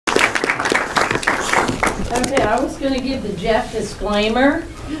Okay, I was going to give the Jeff disclaimer,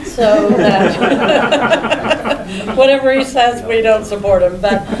 so that whatever he says, we don't support him.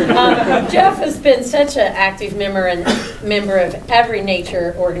 But Jeff has been such an active member of every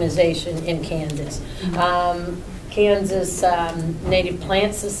nature organization in Kansas. Kansas Native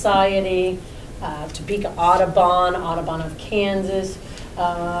Plant Society, Topeka Audubon of Kansas,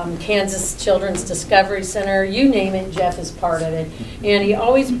 Kansas Children's Discovery Center, you name it, Jeff is part of it. And he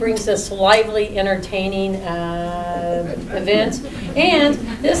always brings us lively, entertaining events. And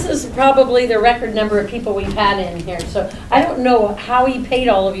this is probably the record number of people we've had in here. So I don't know how he paid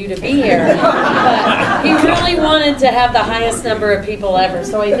all of you to be here, but he really wanted to have the highest number of people ever.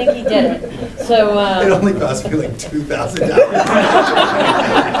 So I think he did it. So it only cost me like $2,000.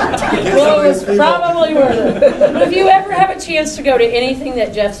 Well, it was probably worth it. But if you ever have a chance to go to anything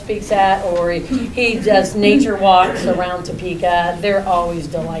that Jeff speaks at, or he does nature walks around Topeka, they're always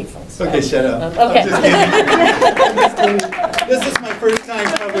delightful. So. Okay, shut up. Okay. I'm just kidding. This is my first time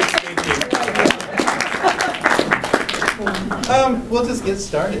public speaking. We'll just get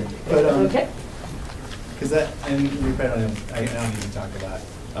started. But, okay. Because that, and we probably don't have, I don't need to talk about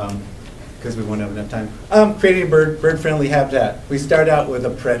because we won't have enough time. Creating a bird-friendly habitat. We start out with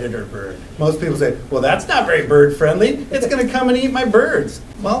a predator bird. Most people say, well, that's not very bird-friendly. It's going to come and eat my birds.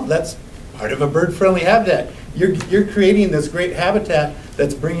 Well, that's part of a bird-friendly habitat. You're creating this great habitat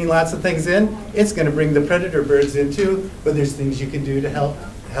that's bringing lots of things in. It's going to bring the predator birds in too, but there's things you can do to help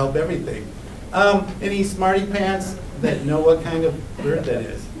everything. Any smarty pants that know what kind of bird that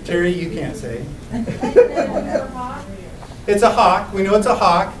is? Terry, you can't say. It's a hawk. We know it's a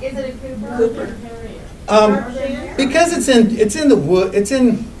hawk. Is it a Cooper? Because it's in the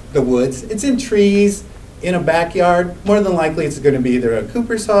woods. It's in trees, in a backyard. More than likely, it's going to be either a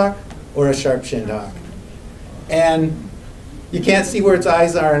Cooper's hawk or a sharp-shinned hawk. And you can't see where its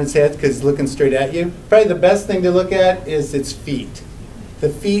eyes are on its head because it's looking straight at you. Probably the best thing to look at is its feet. The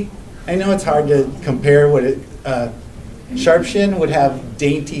feet. I know it's hard to compare what it. Sharp-shin would have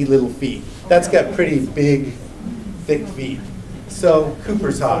dainty little feet. That's got pretty big, thick feet. So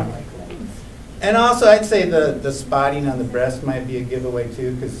Cooper's hawk. And also I'd say the spotting on the breast might be a giveaway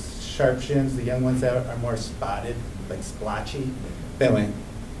too, because sharp shins, the young ones are more spotted, like splotchy. But anyway,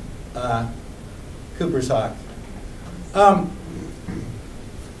 Cooper's hawk.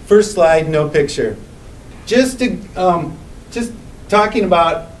 First slide, no picture. Just talking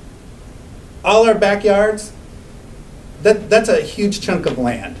about all our backyards, that's a huge chunk of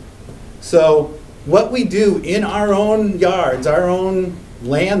land. So what we do in our own yards, our own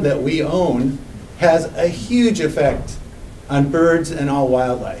land that we own, has a huge effect on birds and all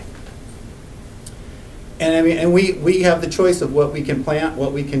wildlife. And I mean, and we have the choice of what we can plant,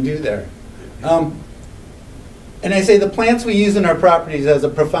 what we can do there. And I say the plants we use in our properties has a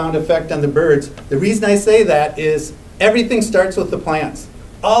profound effect on the birds. The reason I say that is everything starts with the plants.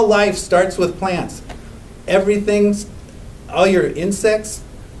 All life starts with plants. All your insects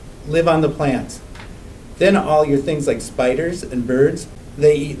live on the plants. Then all your things like spiders and birds,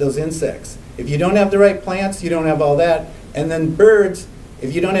 they eat those insects. If you don't have the right plants, you don't have all that. And then birds,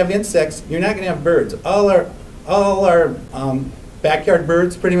 if you don't have insects, you're not going to have birds. All our backyard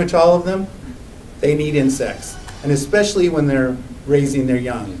birds, pretty much all of them, they need insects. And especially when they're raising their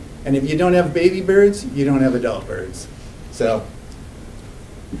young. And if you don't have baby birds, you don't have adult birds. So.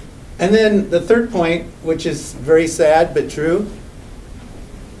 And then the third point, which is very sad but true,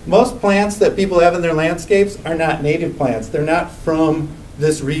 most plants that people have in their landscapes are not native plants. They're not from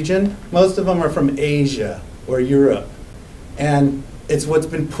this region. Most of them are from Asia or Europe. And it's what's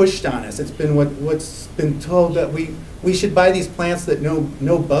been pushed on us. It's been what's been told that we should buy these plants that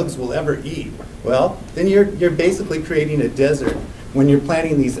no bugs will ever eat. Well, then you're basically creating a desert when you're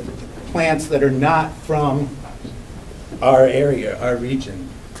planting these plants that are not from our area, our region.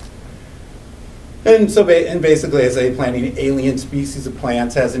 And so, basically, I say planting alien species of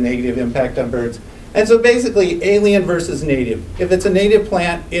plants has a negative impact on birds. And so basically, alien versus native. If it's a native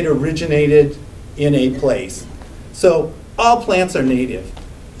plant, it originated in a place. So all plants are native.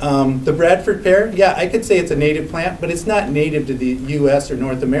 The Bradford pear, yeah, I could say it's a native plant, but it's not native to the US or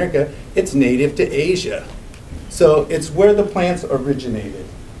North America. It's native to Asia. So it's where the plants originated.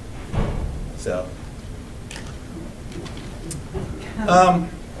 So.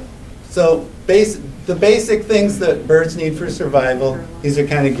 The basic things that birds need for survival, these are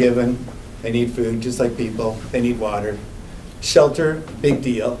kind of given. They need food, just like people. They need water. Shelter, big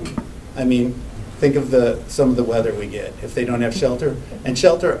deal. I mean, think of some of the weather we get if they don't have shelter. And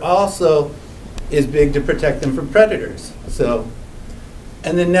shelter also is big to protect them from predators. So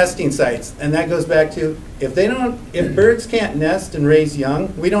And then nesting sites, and that goes back to, if birds can't nest and raise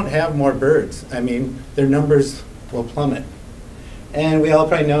young, we don't have more birds. I mean, their numbers will plummet. And we all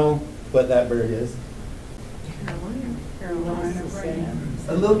probably know what that bird is. Carolina wren.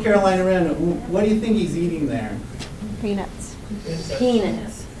 A little Carolina wren. What do you think he's eating there? Peanuts.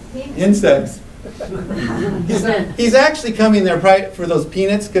 Peanuts. Insects. He's actually coming there probably for those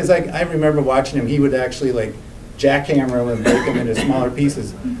peanuts, because I remember watching him. He would actually like jackhammer them and break them into smaller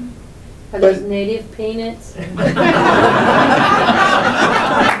pieces. Are those native peanuts?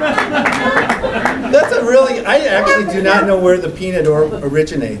 That's a really, I actually do not know where the peanut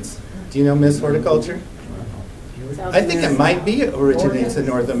originates. Do you know, Miss Horticulture? I think it might be originates in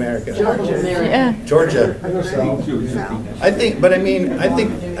North America. Yeah. Georgia. I think, but I mean, I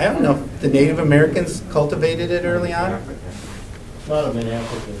don't know if the Native Americans cultivated it early on. A lot of them in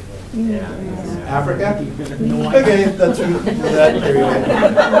Africa. Africa? Okay, that's that.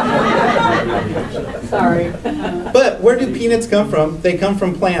 Sorry. But where do peanuts come from? They come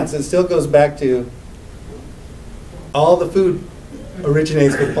from plants. It still goes back to all the food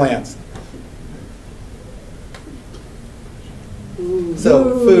originates with plants.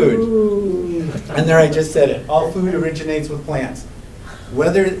 So food. And there I just said it. All food originates with plants.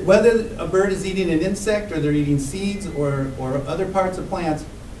 Whether a bird is eating an insect or they're eating seeds or other parts of plants,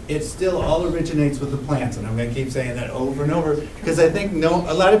 it still all originates with the plants. And I'm going to keep saying that over and over because I think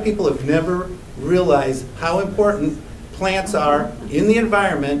a lot of people have never realized how important plants are in the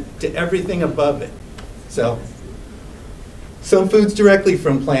environment to everything above it. So some food's directly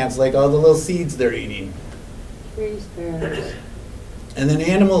from plants, like all the little seeds they're eating. Tree sparrows. And then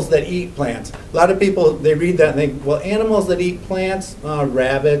animals that eat plants. A lot of people, they read that and think, well, animals that eat plants,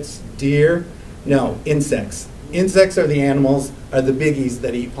 rabbits, deer. No, insects. Insects are the animals, are the biggies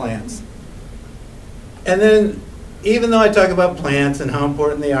that eat plants. And then, even though I talk about plants and how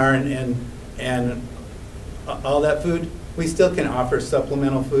important they are and all that food, we still can offer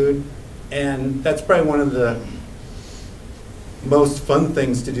supplemental food. And that's probably one of the most fun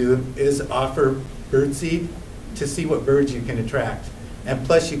things to do is offer birdseed to see what birds you can attract. And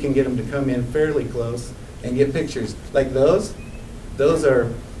plus you can get them to come in fairly close and get pictures. Like those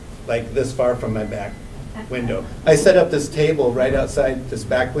are like this far from my back window. I set up this table right outside this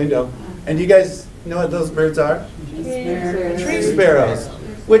back window. And you guys know what those birds are? Tree sparrows,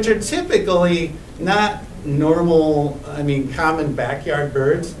 which are typically not normal, common backyard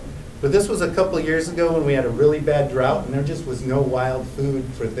birds. But this was a couple of years ago when we had a really bad drought and there just was no wild food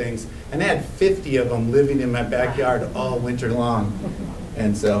for things. And I had 50 of them living in my backyard all winter long.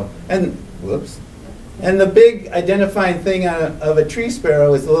 And whoops. And the big identifying thing of a tree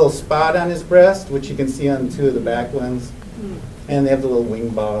sparrow is the little spot on his breast, which you can see on two of the back ones. And they have the little wing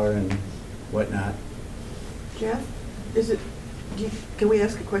bar and whatnot. Jeff, can we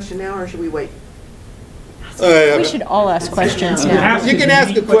ask a question now or should we wait? We should all ask questions now. You can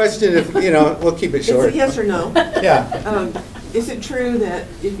ask a question if, we'll keep it short. It's a yes or no. Yeah. Is it true that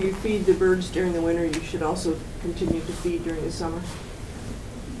if you feed the birds during the winter, you should also continue to feed during the summer?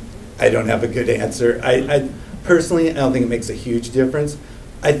 I don't have a good answer. I personally, I don't think it makes a huge difference.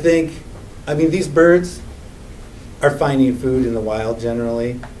 I think, these birds are finding food in the wild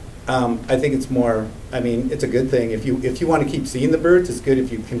generally. I think it's more, it's a good thing. If you want to keep seeing the birds, it's good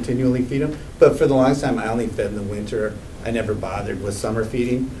if you continually feed them. But for the longest time, I only fed in the winter. I never bothered with summer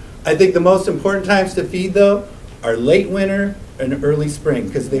feeding. I think the most important times to feed, though, are late winter and early spring,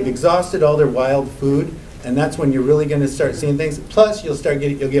 because they've exhausted all their wild food, and that's when you're really going to start seeing things. Plus, you'll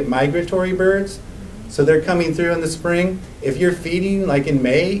get migratory birds, so they're coming through in the spring. If you're feeding like in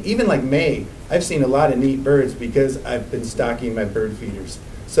May, even like May, I've seen a lot of neat birds because I've been stocking my bird feeders.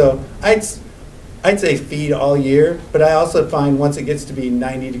 So I'd say feed all year, but I also find once it gets to be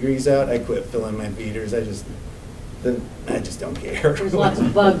 90 degrees out, I quit filling my feeders. I just don't care. There's lots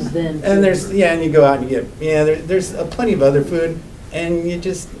of bugs then. And and you go out and you get, there's plenty of other food, and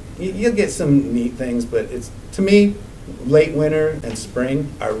you'll get some neat things, but to me, late winter and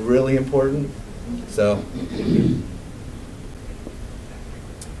spring are really important. So,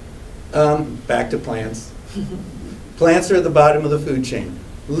 back to plants. Plants are at the bottom of the food chain.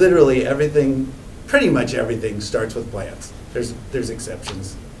 Literally everything, pretty much everything starts with plants. There's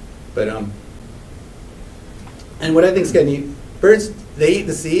exceptions, but and what I think is kind of neat, birds, they eat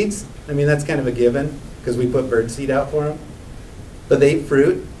the seeds. That's kind of a given because we put bird seed out for them. But they eat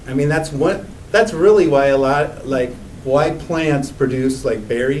fruit. That's really why why plants produce like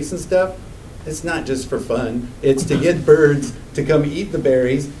berries and stuff. It's not just for fun. It's to get birds to come eat the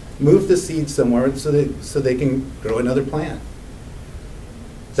berries, move the seeds somewhere so they can grow another plant.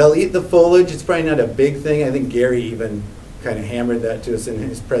 They'll eat the foliage. It's probably not a big thing. I think Gary even kind of hammered that to us in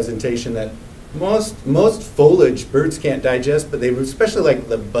his presentation, that most foliage birds can't digest, but they especially like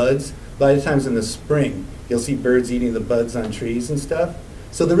the buds. A lot of times in the spring, you'll see birds eating the buds on trees and stuff.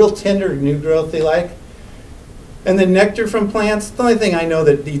 So the real tender new growth they like. And the nectar from plants, the only thing I know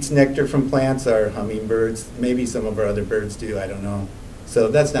that eats nectar from plants are hummingbirds. Maybe some of our other birds do, I don't know. So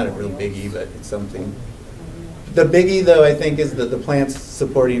that's not a real biggie, but it's something. The biggie, though, I think, is that the plants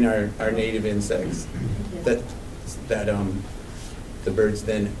supporting our native insects that the birds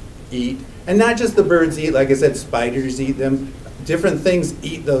then eat. And not just the birds eat, like I said, spiders eat them. Different things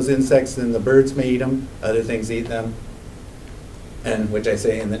eat those insects, and the birds may eat them. Other things eat them, and which I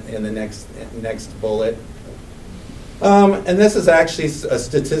say in the next bullet. And this is actually a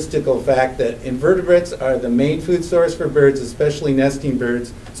statistical fact that invertebrates are the main food source for birds, especially nesting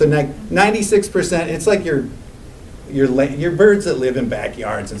birds. So 96%, it's like your birds that live in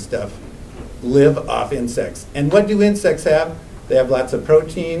backyards and stuff live off insects. And what do insects have? They have lots of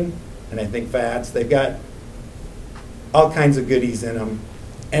protein and I think fats. They've got all kinds of goodies in them.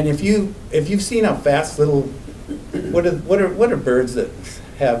 And if you've seen how fast little, what are birds that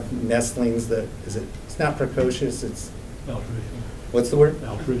have nestlings that it's not precocious, it's what's the word?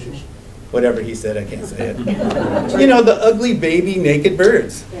 Malprucious. Whatever he said, I can't say it. You know, the ugly baby naked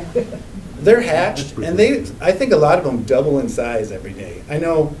birds. They're hatched, and I think a lot of them double in size every day. I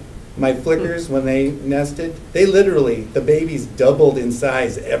know my flickers, when they nested, they literally, the babies doubled in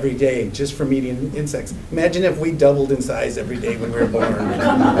size every day just from eating insects. Imagine if we doubled in size every day when we were born.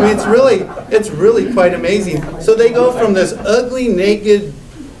 I mean, it's really quite amazing. So they go from this ugly, naked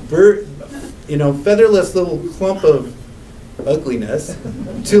bird, you know, featherless little clump of ugliness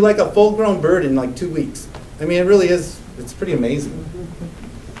to like a full-grown bird in like 2 weeks. I mean, it really is, it's pretty amazing.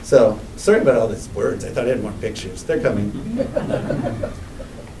 So, sorry about all these words. I thought I had more pictures. They're coming.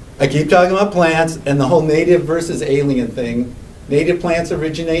 I keep talking about plants and the whole native versus alien thing. Native plants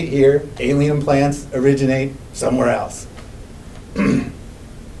originate here. Alien plants originate somewhere else. And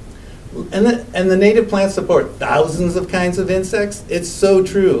the native plants support thousands of kinds of insects. It's so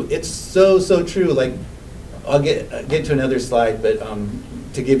true. It's so true. Like, I'll get to another slide, but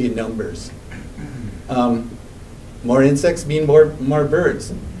to give you numbers. More insects mean more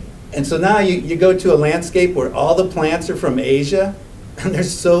birds. And so now you go to a landscape where all the plants are from Asia, and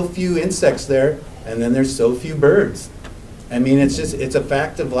there's so few insects there, and then there's so few birds. I mean, it's a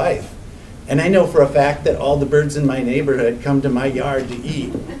fact of life. And I know for a fact that all the birds in my neighborhood come to my yard to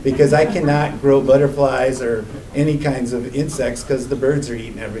eat, because I cannot grow butterflies or any kinds of insects because the birds are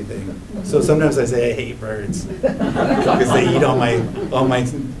eating everything. So sometimes I say I hate birds because they eat all my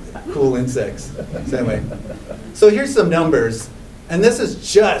cool insects. So anyway, so here's some numbers. And this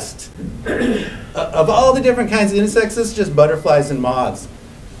is just, of all the different kinds of insects, this is just butterflies and moths.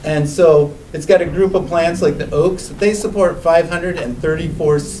 And so it's got a group of plants like the oaks. They support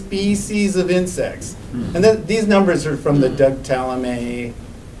 534 species of insects. And these numbers are from the Doug Tallamy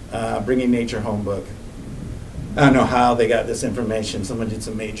Bringing Nature Home book. I don't know how they got this information. Someone did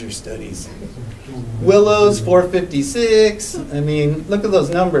some major studies. Willows, 456. I mean, look at those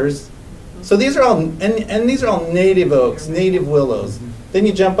numbers. So these are all, and these are all native oaks, native willows. Then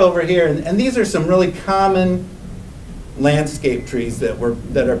you jump over here, and these are some really common landscape trees that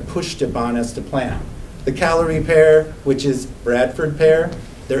are pushed upon us to plant. The Callery pear, which is Bradford pear,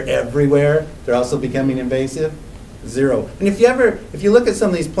 they're everywhere. They're also becoming invasive. 0. And if you look at some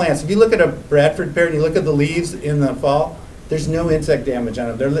of these plants, if you look at a Bradford pear and you look at the leaves in the fall, there's no insect damage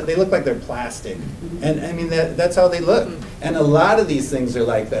on them. They look like they're plastic. And I mean, that's how they look. And a lot of these things are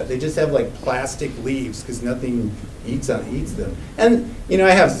like that. They just have like plastic leaves because nothing eats them. And you know,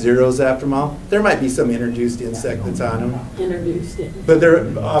 I have zeros after them all. There might be some introduced insect that's on them. Introduced it. But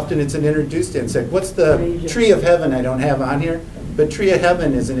often it's an introduced insect. What's the tree of heaven I don't have on here? But tree of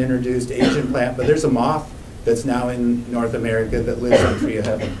heaven is an introduced Asian plant, but there's a moth that's now in North America that lives on tree of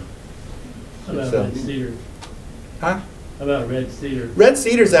heaven. How about red cedar? Huh? How about red cedar? Red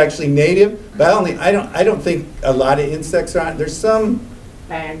cedar is actually native, but I don't think a lot of insects are on it. There's some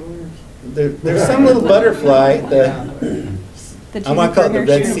Bagworms. there's some little butterfly. I want to call it the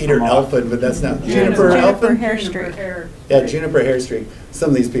red streak. cedar elfin, but that's not Juniper elfin. hair streak. Yeah, juniper hair streak.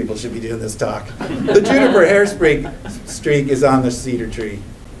 Some of these people should be doing this talk. The juniper hair streak is on the cedar tree,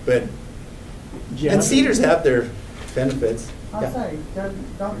 but and cedars have their benefits. I'll say,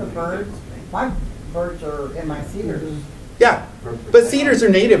 don't the birds, my birds are in my cedars. Yeah, but cedars are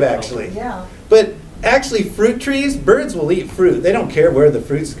native actually. Yeah. But actually fruit trees, birds will eat fruit. They don't care where the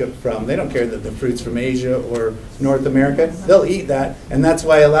fruits come from. They don't care that the fruit's from Asia or North America. They'll eat that. And that's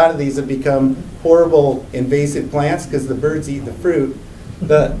why a lot of these have become horrible invasive plants, because the birds eat the fruit.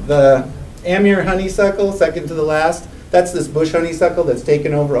 The Amur honeysuckle, second to the last, That's this bush honeysuckle that's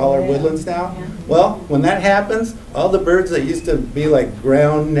taken over all our woodlands now. Well, when that happens, all the birds that used to be like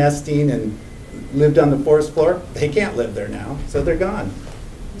ground nesting and lived on the forest floor, they can't live there now, so they're gone.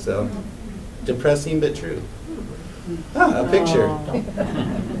 So, depressing but true. Ah, a picture.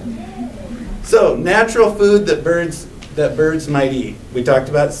 So, natural food that birds might eat. We talked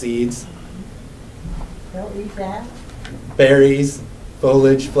about seeds, They'll eat that. berries,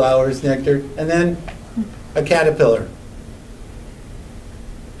 foliage, flowers, nectar, and then a caterpillar.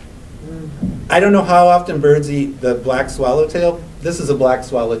 I don't know how often birds eat the black swallowtail. This is a black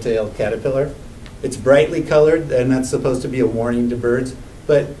swallowtail caterpillar. It's brightly colored, and that's supposed to be a warning to birds.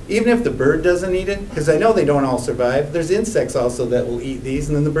 But even if the bird doesn't eat it, because I know they don't all survive, there's insects also that will eat these,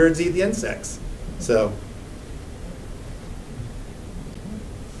 and then the birds eat the insects. So.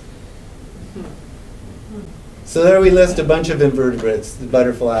 So there we list a bunch of invertebrates, the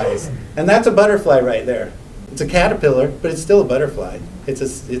butterflies. And that's a butterfly right there. It's a caterpillar, but it's still a butterfly. It's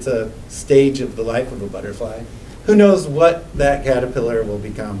a stage of the life of a butterfly. Who knows what that caterpillar will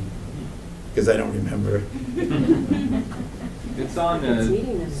become? Because I don't remember. It's on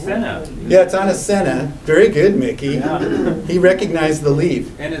a senna. Yeah, it's on a senna. Very good, Mickey. Yeah. He recognized the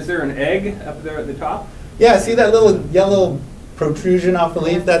leaf. And is there an egg up there at the top? Yeah, see that little yellow protrusion off the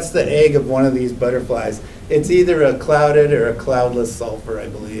leaf? That's the egg of one of these butterflies. It's either a clouded or a cloudless sulfur, I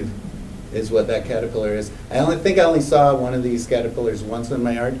believe, is what that caterpillar is. I think I only saw one of these caterpillars once in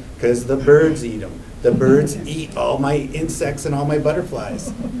my yard because the birds eat them. The birds eat all my insects and all my butterflies.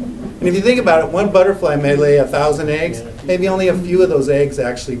 And if you think about it, one butterfly may lay 1,000 eggs. Maybe only a few of those eggs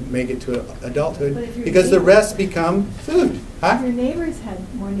actually make it to adulthood because the rest become food. Huh? Your neighbors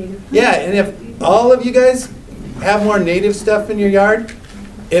had more native plants. Yeah, and if all of you guys have more native stuff in your yard,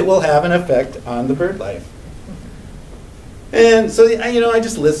 it will have an effect on the bird life. And so, I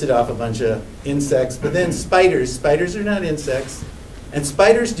just listed off a bunch of insects, but then spiders. Spiders are not insects. And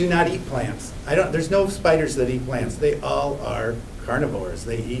spiders do not eat plants. There's no spiders that eat plants. They all are carnivores.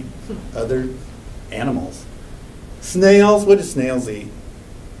 They eat other animals. Snails, what do snails eat?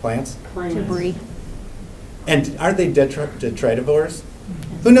 Plants? Debris. And aren't they detritivores?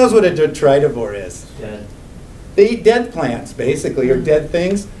 Who knows what a detritivore is? Dead. They eat dead plants, basically, or dead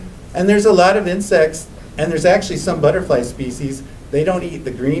things. And there's a lot of insects, and there's actually some butterfly species. They don't eat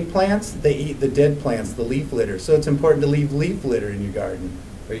the green plants, they eat the dead plants, the leaf litter. So it's important to leave leaf litter in your garden,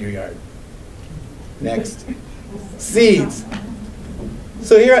 or your yard. Next. Seeds.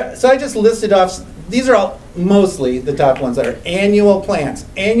 So I just listed off, these are all mostly the top ones that are annual plants.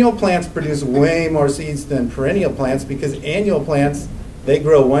 Annual plants produce way more seeds than perennial plants because annual plants, they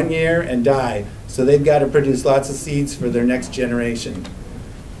grow 1 year and die. So they've got to produce lots of seeds for their next generation.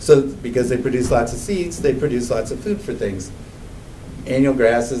 So because they produce lots of seeds, they produce lots of food for things. Annual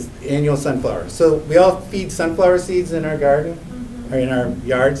grasses, annual sunflower. So we all feed sunflower seeds in our garden, or in our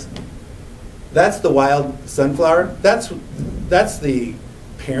yards. That's the wild sunflower. That's the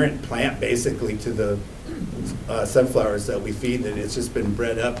parent plant basically to the sunflowers that we feed. That it's just been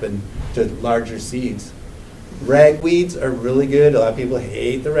bred up into larger seeds. Ragweeds are really good. A lot of people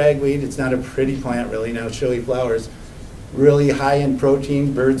hate the ragweed. It's not a pretty plant really. Now showy flowers, really high in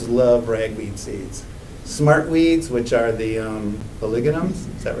protein. Birds love ragweed seeds. Smartweeds, which are the polygonums,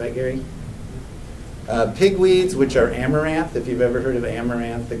 is that right, Gary? Pigweeds, which are amaranth, if you've ever heard of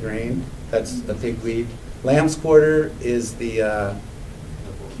amaranth, the grain, that's a pigweed. Lamb's quarter is the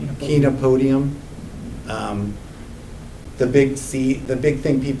Chenopodium. The big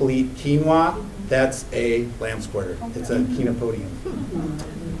thing people eat, quinoa, that's a lamb's quarter. It's a Chenopodium.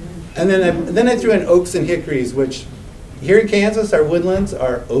 And then I threw in oaks and hickories, which here in Kansas, our woodlands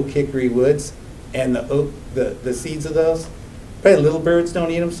are oak hickory woods. And the seeds of those, probably little birds don't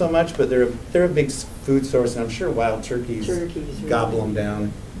eat them so much, but they're a big food source, and I'm sure wild turkeys gobble them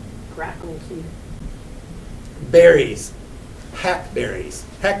down. Grackles. Berries, hackberries.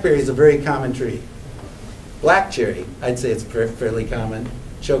 Hackberry is a very common tree. Black cherry, I'd say it's fairly common.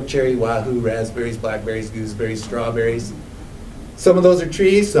 Chokecherry, wahoo, raspberries, blackberries, gooseberries, strawberries. Some of those are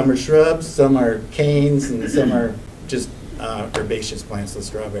trees, some are shrubs, some are canes, and some are just herbaceous plants, the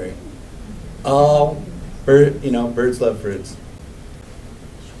strawberry. All birds love fruits.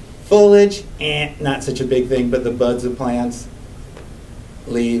 Foliage, not such a big thing, but the buds of plants,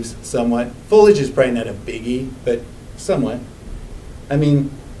 leaves, somewhat. Foliage is probably not a biggie, but somewhat. I mean,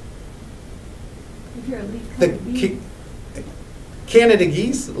 If you're a leaf the covered bee. Canada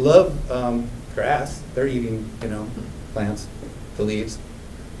geese love grass. They're eating, plants, the leaves.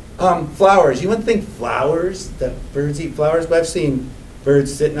 Flowers. You wouldn't think flowers, that birds eat flowers, but I've seen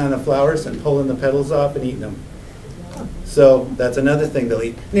birds sitting on the flowers and pulling the petals off and eating them. So that's another thing they'll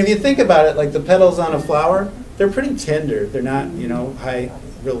eat. And if you think about it, like the petals on a flower, they're pretty tender. They're not, you know,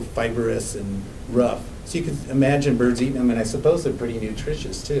 real fibrous and rough. So you can imagine birds eating them, and I suppose they're pretty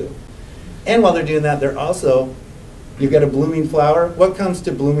nutritious too. And while they're doing that, they're also, you've got a blooming flower. What comes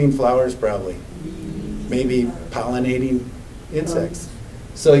to blooming flowers probably? Maybe pollinating insects.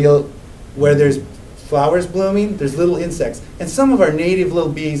 So where there's flowers blooming, there's little insects. And some of our native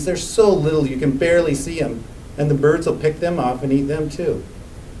little bees, they're so little you can barely see them. And the birds will pick them off and eat them too.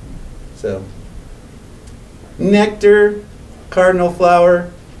 So, nectar, cardinal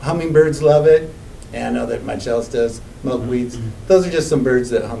flower, hummingbirds love it. And I know that much else does. Milkweeds. Those are just some birds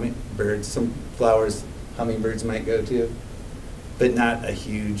that some flowers hummingbirds might go to, but not a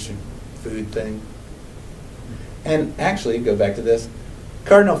huge food thing. And actually, go back to this,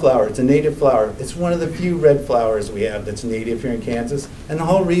 cardinal flower, it's a native flower. It's one of the few red flowers we have that's native here in Kansas. And the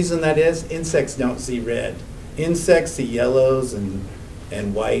whole reason that is, insects don't see red. Insects see yellows and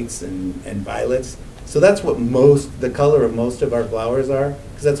whites and violets. So that's what the color of most of our flowers are,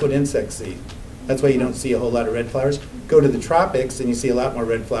 because that's what insects see. That's why you don't see a whole lot of red flowers. Go to the tropics and you see a lot more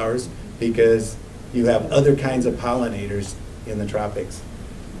red flowers because you have other kinds of pollinators in the tropics.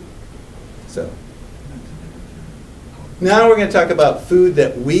 So now we're going to talk about food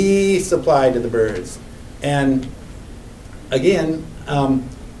that we supply to the birds. And again, I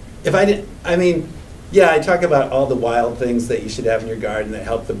talk about all the wild things that you should have in your garden that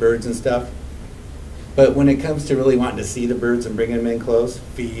help the birds and stuff. But when it comes to really wanting to see the birds and bringing them in close,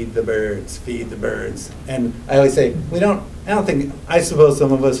 feed the birds, feed the birds. And I always say, I suppose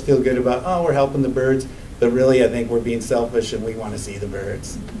some of us feel good about, oh, we're helping the birds, but really I think we're being selfish and we want to see the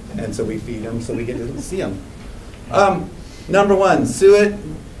birds. And so we feed them so we get to see them. Number one, suet.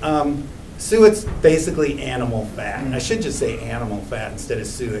 Suet's basically animal fat. I should just say animal fat instead of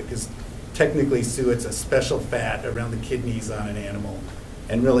suet, because technically suet's a special fat around the kidneys on an animal.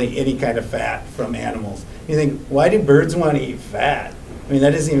 And really any kind of fat from animals. You think, why do birds want to eat fat? I mean,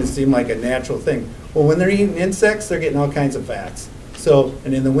 that doesn't even seem like a natural thing. Well, when they're eating insects, they're getting all kinds of fats. So,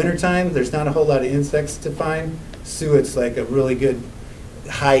 and in the wintertime, there's not a whole lot of insects to find. Suet's like a really good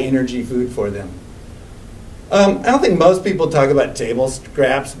high energy food for them. I don't think most people talk about table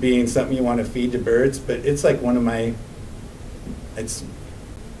scraps being something you want to feed to birds, but it's like one of my, I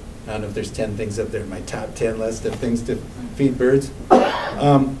don't know if there's 10 things up there, my top 10 list of things to feed birds.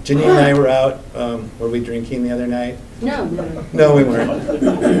 Janine and I were out, were we drinking the other night? No. No, we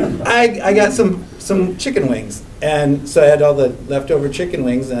weren't. I got some chicken wings, and so I had all the leftover chicken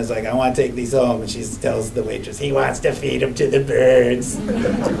wings, and I was like, I want to take these home, and she tells the waitress, he wants to feed them to the birds.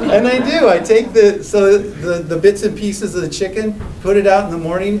 And I do. I take the bits and pieces of the chicken, put it out in the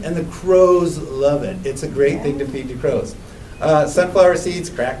morning, and the crows love it. It's a great thing to feed to crows. Sunflower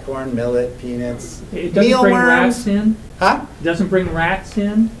seeds, cracked corn, millet, peanuts, It doesn't bring rats in? Huh? It doesn't bring rats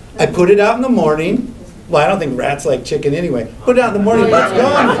in? I put it out in the morning. Well, I don't think rats like chicken anyway. Put it out in the morning, it's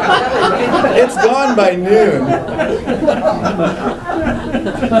gone. It's gone by noon.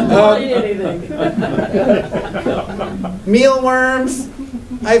 Mealworms,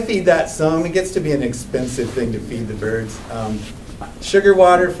 I feed that some. It gets to be an expensive thing to feed the birds. Sugar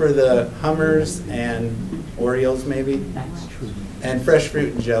water for the hummers and orioles maybe. And fresh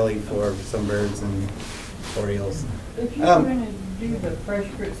fruit and jelly for some birds and orioles. If you're going to do the fresh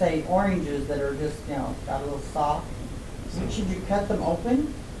fruit, say oranges that are just, got a little soft, should you cut them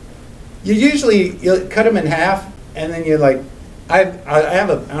open? You'll cut them in half, and then I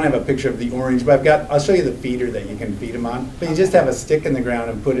don't have a picture of the orange, but I'll show you the feeder that you can feed them on. But you just have a stick in the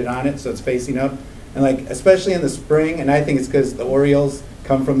ground and put it on it so it's facing up. And especially in the spring, and I think it's because the orioles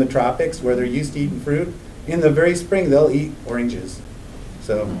come from the tropics where they're used to eating fruit. In the very spring, they'll eat oranges.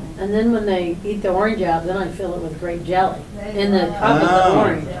 So. And then when they eat the orange out, then I fill it with grape jelly in the cup of the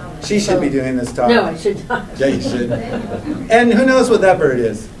orange. She should be doing this talk. No, I should not. Yeah, you should. And who knows what that bird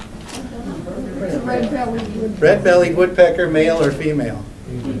is? Red-bellied woodpecker, male or female?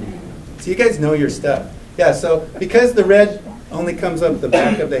 So you guys know your stuff. Yeah, so because the red only comes up the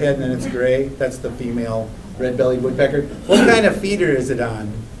back of the head and then it's gray, that's the female red-bellied woodpecker. What kind of feeder is it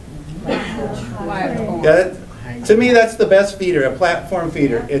on? Yeah, to me, that's the best feeder, a platform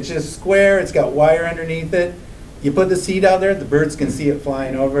feeder. It's just square, it's got wire underneath it. You put the seed out there, the birds can see it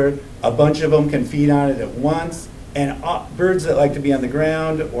flying over. A bunch of them can feed on it at once. And birds that like to be on the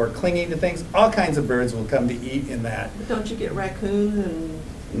ground or clinging to things, all kinds of birds will come to eat in that. But don't you get raccoons and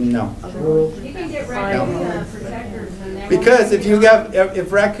No. other? You can get raccoon protectors and they Because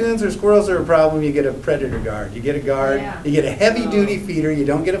if raccoons or squirrels are a problem, you get a predator guard. You get a guard, Yeah. you get a heavy duty feeder, you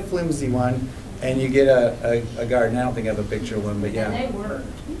don't get a flimsy one. and you get a garden. I don't think I have a picture of one, but yeah. And they work.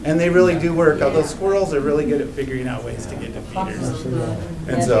 And they really do work. Although squirrels are really good at figuring out ways to get to feeders.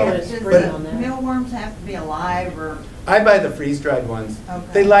 And so, but Mealworms have to be alive or? I buy the freeze-dried ones.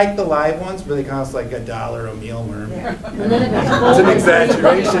 Okay. They like the live ones, but they cost like $1 a mealworm. Yeah. It's an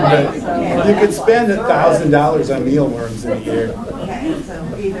exaggeration, but you could spend $1,000 on mealworms in a year. Okay,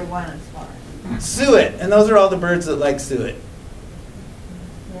 so either one is fine. Suet, and those are all the birds that like suet.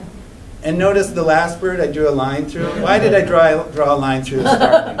 And notice the last bird I drew a line through. Why did I draw a line through the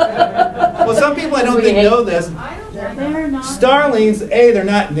starling? Well, some people I don't think know this. They're not. Starlings, they're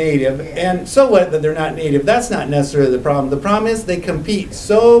not native, and so what that they're not native? That's not necessarily the problem. The problem is they compete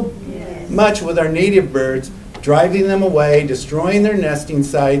so much with our native birds, driving them away, destroying their nesting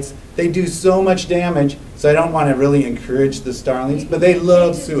sites. They do so much damage, so I don't want to really encourage the starlings, but they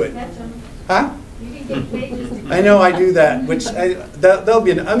love suet. Huh? I know I do that, which that'll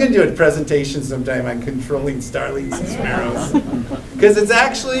be. I'm going to do a presentation sometime on controlling starlings and sparrows, because it's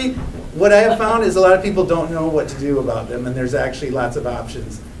actually what I have found is a lot of people don't know what to do about them, and there's actually lots of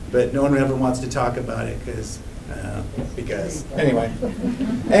options, but no one ever wants to talk about it because anyway.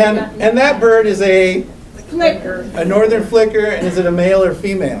 And that bird is a northern flicker, and is it a male or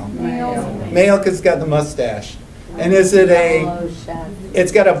female? Male, because it's got the mustache. And is it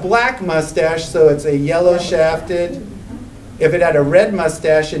it's got a black mustache, so it's a yellow shafted. If it had a red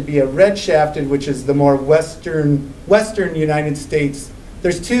mustache, it'd be a red shafted, which is the more western United States.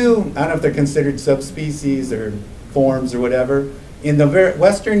 There's two, I don't know if they're considered subspecies or forms or whatever. In the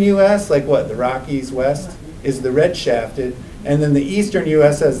western U.S., like what, the Rockies west, is the red shafted. And then the eastern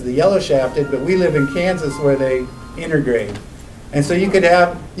U.S. has the yellow shafted, but we live in Kansas where they intergrade. And so you could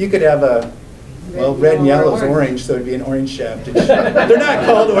have a, well, red and yellow is orange, so it'd be an orange shafted. They're not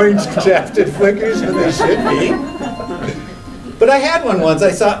called orange shafted flickers, but they should be. But I had one once.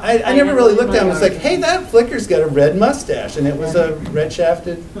 I never really looked at them. It's like, hey, that flicker's got a red mustache, and it was a red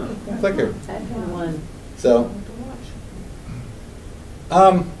shafted flicker. So,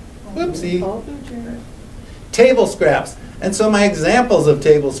 whoopsie. Table scraps. And so my examples of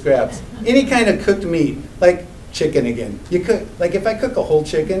table scraps, any kind of cooked meat, like chicken again. You cook, like if I cook a whole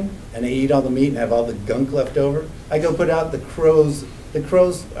chicken and I eat all the meat and have all the gunk left over, I go put out the crows. The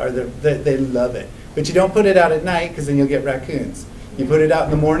crows they love it. But you don't put it out at night because then you'll get raccoons. You put it out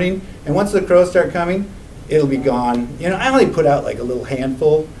in the morning, and once the crows start coming, it'll be gone. You know, I only put out like a little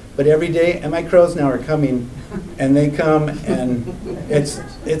handful, but every day, and my crows now are coming, and they come, and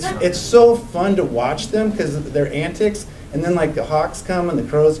it's so fun to watch them because of their antics. And then like the hawks come, and the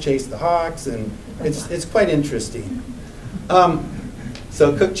crows chase the hawks, and it's quite interesting.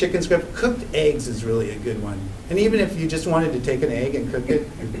 So cooked chicken scrap, cooked eggs is really a good one. And even if you just wanted to take an egg and cook it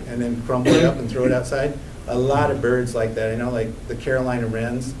and then crumble it up and throw it outside, a lot of birds like that. I know like the Carolina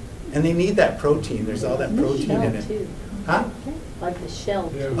wrens, and they need that protein. There's all that protein in it. Too. Huh? Like the shell.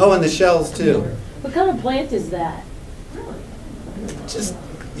 Yeah. Oh, and the shells too. What kind of plant is that? Just,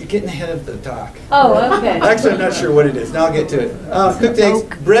 you're getting ahead of the talk. Oh, okay. Actually, I'm not sure what it is. Now I'll get to it. Cooked eggs.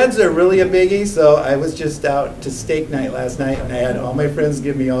 Breads are really a biggie, so I was just out to steak night last night, and I had all my friends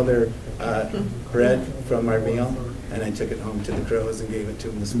give me all their bread from our meal, and I took it home to the crows and gave it to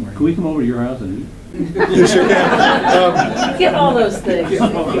them this morning. Can we come over to your house and eat? You sure can. Get all those things.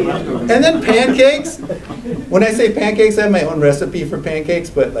 And then pancakes. When I say pancakes, I have my own recipe for pancakes,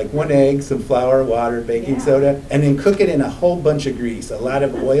 but like 1 egg, some flour, water, baking soda, and then cook it in a whole bunch of grease, a lot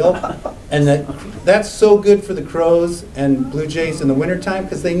of oil. And that's so good for the crows and blue jays in the wintertime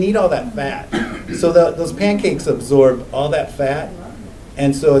because they need all that fat. So those pancakes absorb all that fat,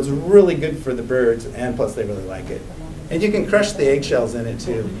 and so it's really good for the birds, and plus they really like it. And you can crush the eggshells in it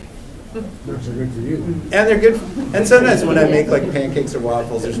too. Those are good for you. And they're good. And sometimes when I make like pancakes or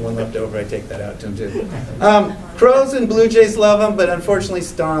waffles, there's one left over, I take that out to them too. Crows and blue jays love them, but unfortunately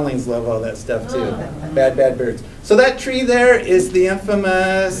starlings love all that stuff too. Bad, bad birds. So that tree there is the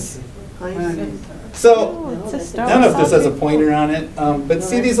infamous. So, I don't know if this has a pointer on it, but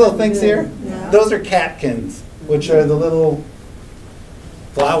see these little things here? Those are catkins, which are the little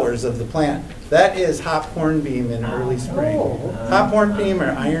flowers of the plant. That is hop hornbeam in early spring. Hop hornbeam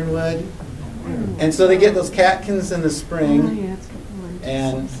or ironwood. And so they get those catkins in the spring.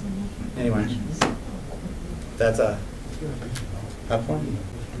 And anyway, that's a hop hornbeam.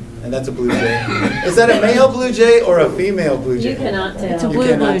 And that's a blue jay. Is that a male blue jay or a female blue jay? You cannot tell. It's a You blue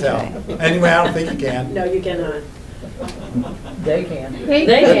cannot blue tell. jay. Anyway, I don't think you can. No, you cannot. They can. They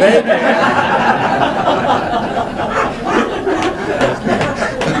They can.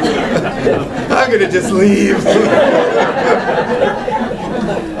 I'm going to just leave.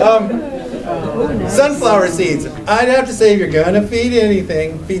 Sunflower seeds. I'd have to say if you're going to feed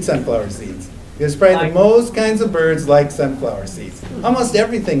anything, feed sunflower seeds. Because probably the most kinds of birds like sunflower seeds. Almost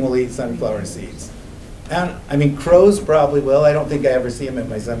everything will eat sunflower seeds. And, I mean, crows probably will. I don't think I ever see them at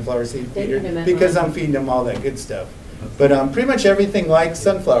my sunflower seed feeder because I'm feeding them all that good stuff. But pretty much everything likes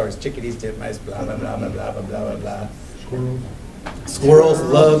sunflowers. Chickadees, titmice, blah, blah, blah, blah, blah, blah, blah, blah. Squirrels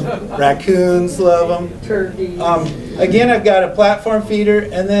love, raccoons love them. Turkeys. Again, I've got a platform feeder,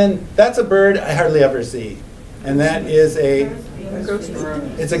 and then that's a bird I hardly ever see. And that is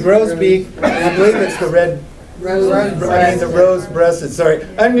it's a grosbeak, and I believe it's the red, the rose-breasted, sorry.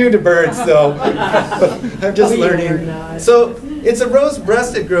 I'm new to birds, so I'm just learning. So it's a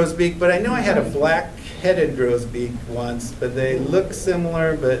rose-breasted grosbeak, but I know I had a black-headed grosbeak once, but they look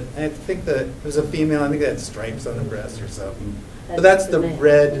similar, but I think that it was a female. I think they had stripes on the breast or something. But that's the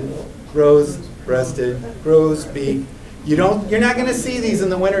red rose-breasted grosbeak. You're not going to see these in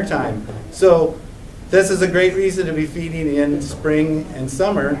the wintertime. So this is a great reason to be feeding in spring and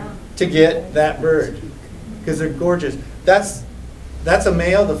summer to get that bird, because they're gorgeous. That's a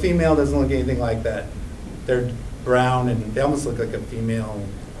male. The female doesn't look anything like that. They're brown and they almost look like a female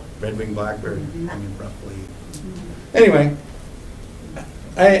red-winged blackbird, I mean, roughly. Anyway,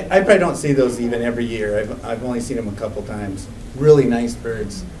 I probably don't see those even every year. I've only seen them a couple times. Really nice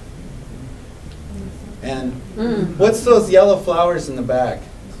birds. And what's those yellow flowers in the back?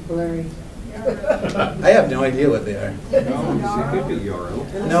 Blurry. I have no idea what they are.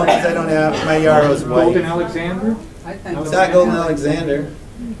 No, because I don't have, my yarrow's white. Golden Alexander? It's not Golden Alexander.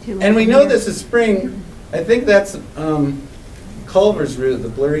 And we know this is spring. I think that's Culver's root, the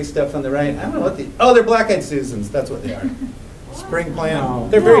blurry stuff on the right. I don't know what they're black-eyed Susans. That's what they are. Spring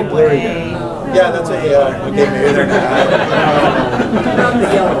plant. They're very blurry. Yeah, that's what they are. Okay, maybe they're not.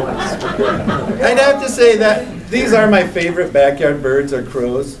 I'd have to say that these are my favorite backyard birds, are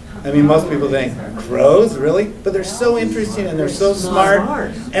crows. I mean, most people think, crows, really? But they're so interesting and they're so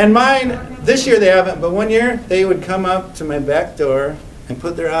smart. And mine, this year they haven't, but one year they would come up to my back door and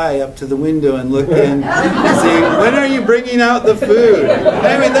put their eye up to the window and look in and see, when are you bringing out the food?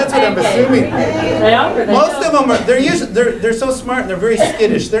 I mean, that's what I'm assuming. Most of them are, they're so smart and they're very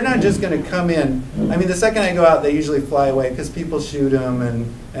skittish. They're not just going to come in. I mean, the second I go out, they usually fly away because people shoot them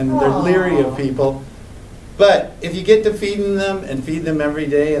and they're leery of people. But if you get to feeding them and feed them every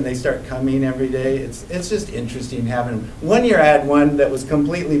day and they start coming every day, it's just interesting having them. One year I had one that was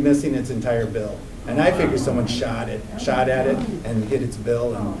completely missing its entire bill. And I figured someone shot at it and hit its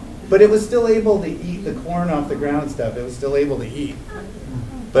bill. But it was still able to eat the corn off the ground and stuff. It was still able to eat.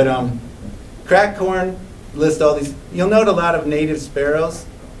 But cracked corn, list all these. You'll note a lot of native sparrows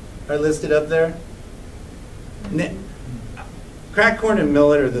are listed up there. Cracked corn and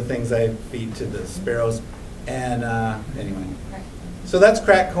millet are the things I feed to the sparrows. And anyway, so that's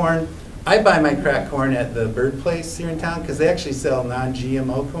cracked corn. I buy my cracked corn at the bird place here in town because they actually sell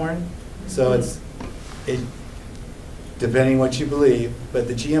non-GMO corn. So it's depending what you believe, but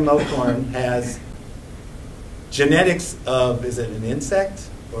the GMO corn has genetics of, is it an insect?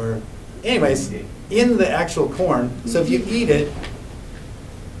 Or anyways, in the actual corn. So if you eat it,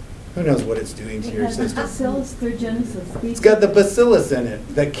 who knows what it's doing to your system. Bacillus thuringiensis. It's got the bacillus in it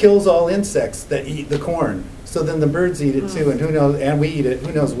that kills all insects that eat the corn. So then the birds eat it too, and who knows, and we eat it,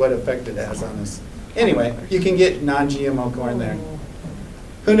 who knows what effect it has on us. Anyway, you can get non-GMO corn there.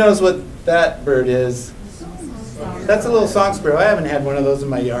 Who knows what that bird is? That's a little song sparrow. I haven't had one of those in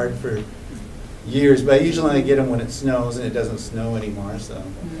my yard for years, but I usually only get them when it snows, and it doesn't snow anymore. So,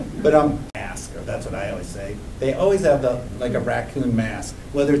 but mask, or that's what I always say. They always have like a raccoon mask,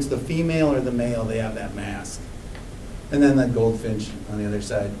 whether it's the female or the male. They have that mask, and then the goldfinch on the other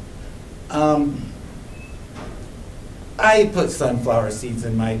side. I put sunflower seeds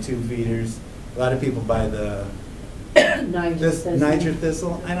in my 2 feeders. A lot of people buy the Niger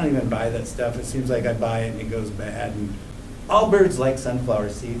thistle. I don't even buy that stuff. It seems like I buy it and it goes bad. And all birds like sunflower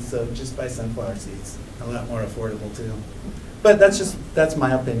seeds, so just buy sunflower seeds. A lot more affordable too. But that's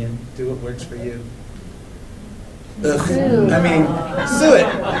my opinion. Do what works for you. Ugh. I mean, suet.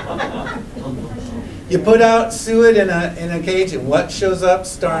 You put out suet in a cage, and what shows up?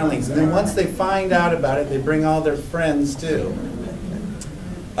 Starlings. And then once they find out about it, they bring all their friends too.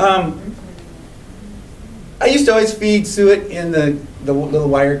 I used to always feed suet in the little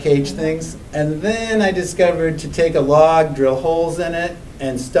wire cage things, and then I discovered to take a log, drill holes in it,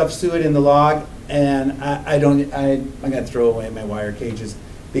 and stuff suet in the log, and I'm gonna throw away my wire cages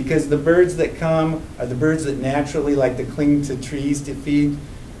because the birds that come are the birds that naturally like to cling to trees to feed,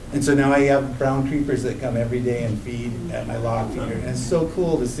 and so now I have brown creepers that come every day and feed at my log feeder, and it's so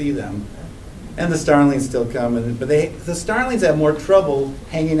cool to see them. And the starlings still come, but the starlings have more trouble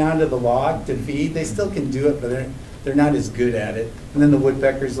hanging onto the log to feed. They still can do it, but they're not as good at it. And then the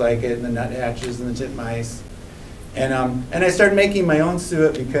woodpeckers like it, and the nuthatches and the titmice. And I started making my own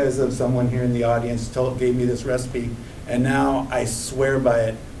suet because of someone here in the audience gave me this recipe, and now I swear by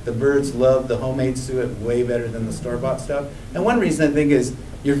it. The birds love the homemade suet way better than the store-bought stuff. And one reason I think is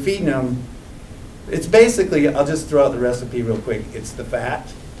you're feeding them. It's basically, I'll just throw out the recipe real quick. It's the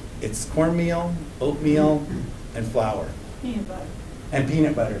fat, it's cornmeal, oatmeal, and flour. Peanut butter. And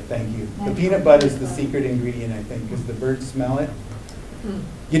peanut butter, thank you. The peanut butter is the secret ingredient, I think, because the birds smell it.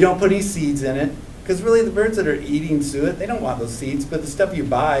 You don't put any seeds in it, because really the birds that are eating suet, they don't want those seeds, but the stuff you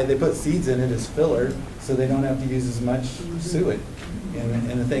buy, they put seeds in it as filler, so they don't have to use as much suet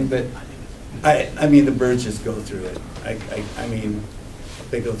in the thing. But I mean, the birds just go through it. I mean,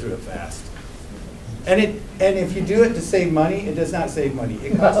 they go through it fast. And if you do it to save money, it does not save money.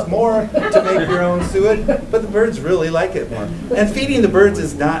 It costs more to make your own suet, but the birds really like it more. And feeding the birds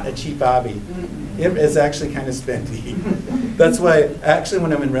is not a cheap hobby. It is actually kind of spendy. That's why, actually,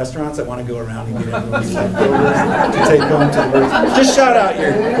 when I'm in restaurants, I want to go around and get everyone's leftovers to take home to the birds. Just shout out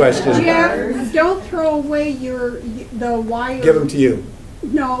your question. Jeff, don't throw away the wire. Give them to you.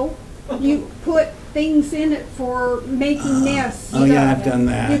 No, you put things in it for making nests. Oh yeah, I've done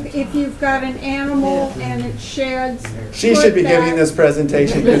that. If you've got an animal and it sheds. She should be giving this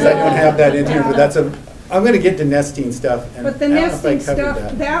presentation because I don't have that in here, but I'm going to get to nesting stuff. And but the I don't know if I nesting covered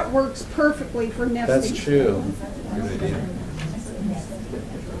stuff, that works perfectly for nesting. That's true.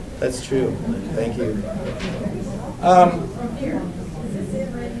 That's true. Thank you.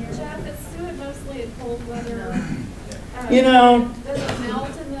 Jeff, is suet mostly in cold weather? You know, Does it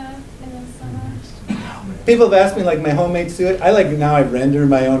melt in the summer? people have asked me like my homemade suet. I render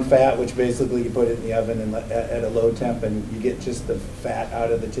my own fat, which basically you put it in the oven and at a low temp, and you get just the fat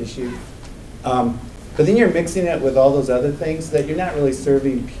out of the tissue. But then you're mixing it with all those other things that you're not really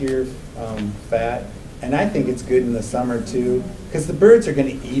serving pure fat. And I think it's good in the summer too, because the birds are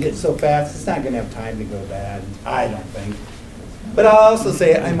going to eat it so fast, it's not going to have time to go bad, I don't think. But I'll also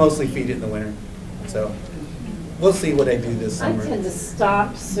say I mostly feed it in the winter. So we'll see what I do this summer. I tend to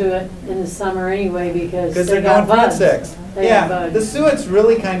stop suet in the summer anyway because they're got going for bugs. insects. They Yeah, got the bugs. suet's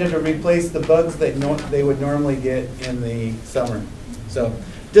really kind of to replace the bugs that they would normally get in the summer. So,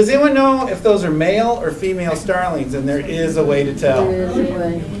 does anyone know if those are male or female starlings? And there is a way to tell. There is a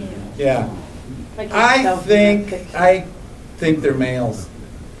way. Yeah. I I think they're males.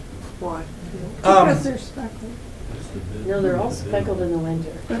 Why? Because they're speckled. No, they're all speckled in the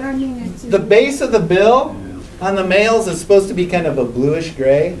winter. But I mean, it's. The base of the bill on the males is supposed to be kind of a bluish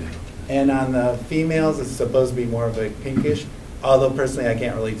gray, and on the females it's supposed to be more of a pinkish, although personally I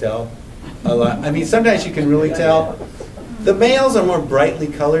can't really tell a lot. I mean, sometimes you can really tell. The males are more brightly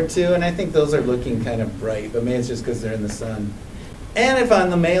colored too, and I think those are looking kind of bright, but maybe it's just because they're in the sun. And if on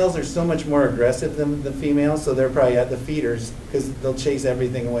the males are so much more aggressive than the females, so they're probably at the feeders, because they'll chase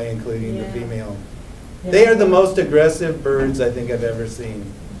everything away, including the female. They are the most aggressive birds I think I've ever seen.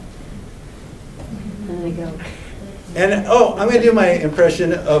 And they go. And oh, I'm going to do my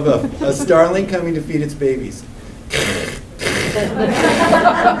impression of a starling coming to feed its babies.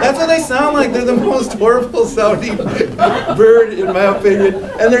 That's what they sound like. They're the most horrible sounding bird, in my opinion.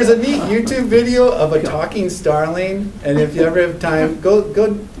 And there's a neat YouTube video of a talking starling. And if you ever have time, go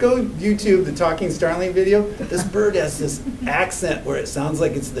YouTube the talking starling video. This bird has this accent where it sounds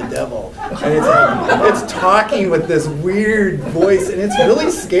like it's the devil. And it's talking with this weird voice, and it's really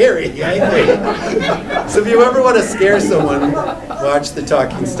scary, I think. So if you ever want to scare someone, watch the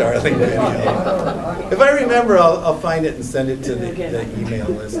talking starling video. If I remember, I'll find it and send it to the email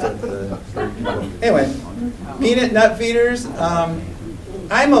list of the bird people. Anyway, peanut nut feeders.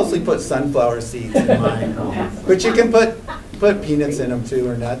 I mostly put sunflower seeds in mine, but you can put peanuts in them too,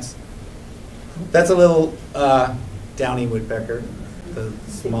 or nuts. That's a little downy woodpecker, the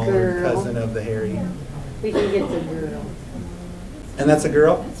smaller cousin of the hairy. We can get the girl. And that's a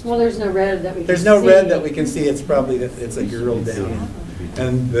girl? Well, there's no red that we can see. There's no red that we can see. It's probably it's a girl downy.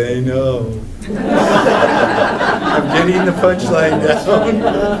 And they know. I'm getting the punchline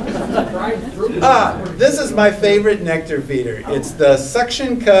down. This is my favorite nectar feeder. It's the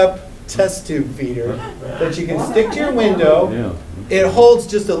suction cup test tube feeder that you can stick to your window. It holds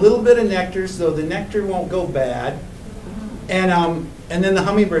just a little bit of nectar, so the nectar won't go bad. And then the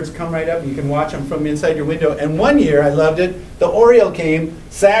hummingbirds come right up, and you can watch them from inside your window. And one year, I loved it, the oriole came,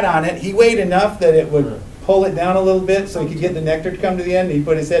 sat on it. He weighed enough that it would pull it down a little bit so he could get the nectar to come to the end. And he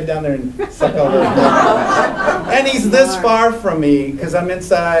put his head down there and suck all the nectar. And he's this far from me, because I'm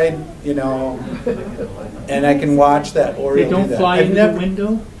inside, you know, and I can watch that oriole They don't do that. fly into the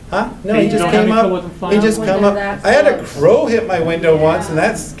window? Huh? No, Hey, he you just don't have came any trouble up. with them He flying just out? come up. That's I had a close. crow hit my window once, and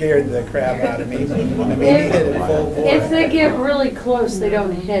that scared the crap out of me. I mean, he hit it full bore. If they get really close, they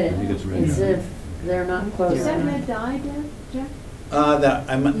don't hit it, as if they're not close Is that enough. red dye, Jeff?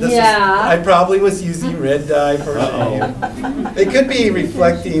 I probably was using red dye for shame. It could be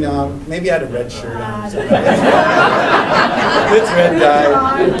reflecting, maybe I had a red shirt on. So. It's red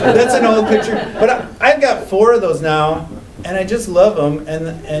dye. That's an old picture. But I've got 4 of those now, and I just love them.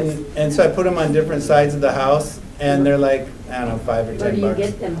 And so I put them on different sides of the house, and they're like, I don't know, $5 or $10. Where do you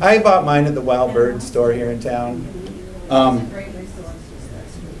get them? I bought mine at the Wild Bird store here in town.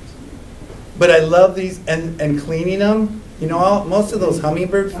 But I love these, and cleaning them. You know, most of those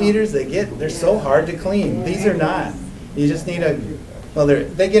hummingbird feeders, they're so hard to clean. These are not. You just need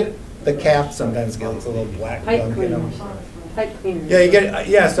they get, the cap sometimes gets a little black Pipe gunk in cleaner. them. Pipe cleaner.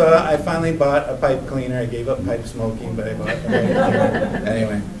 Yeah, so I finally bought a pipe cleaner. I gave up pipe smoking, but I bought a pipe cleaner.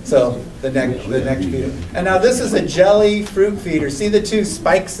 Anyway, so the next feeder. And now this is a jelly fruit feeder. See the 2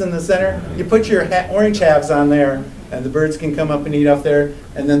 spikes in the center? You put your orange halves on there, and the birds can come up and eat off there,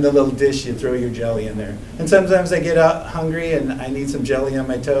 and then the little dish, you throw your jelly in there. And sometimes I get out hungry and I need some jelly on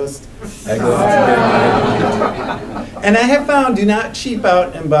my toast. I go out to get and I have found, do not cheap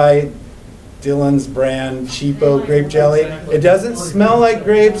out and buy Dillon's brand cheapo grape jelly. It doesn't smell like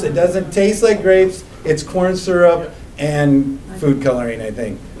grapes, it doesn't taste like grapes, it's corn syrup and food coloring, I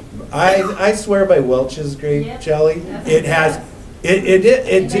think. I swear by Welch's grape jelly. It has,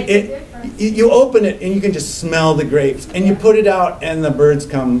 you open it and you can just smell the grapes, and you put it out and the birds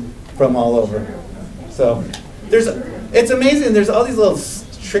come from all over. So it's amazing. There's all these little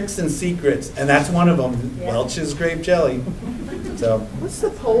tricks and secrets, and that's one of them, Welch's grape jelly. So What's the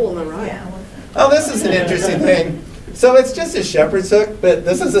pole on the right? oh, this is an interesting thing. So it's just a shepherd's hook, but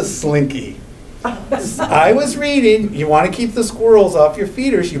this is a slinky. I was reading, you want to keep the squirrels off your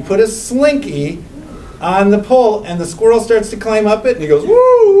feeders, you put a slinky on the pole, and the squirrel starts to climb up it, and he goes, woo,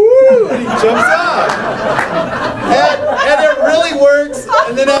 woo, and he jumps off. And it really works,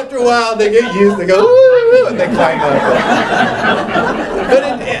 and then after a while, they get used, they go, woo, woo, and they climb up it. But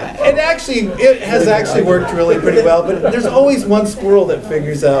it has actually worked really pretty well, but there's always one squirrel that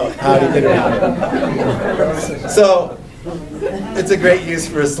figures out how to get around it. So, it's a great use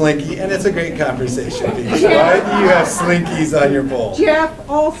for a slinky, and it's a great conversation piece. Why do you have slinkies on your pole? Jeff,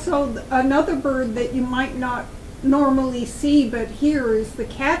 also another bird that you might not normally see but here is the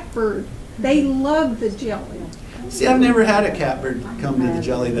catbird. They love the jelly. See, I've never had a catbird come to the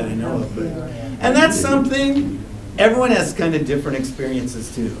jelly that I know of, and that's something. Everyone has kind of different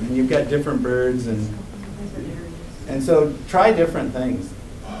experiences too, and you've got different birds, and so try different things.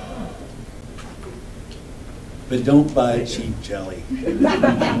 But don't buy cheap jelly.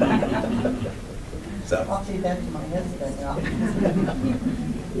 So. I'll see that to my husband.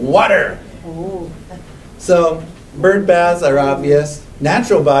 Water. So bird baths are obvious.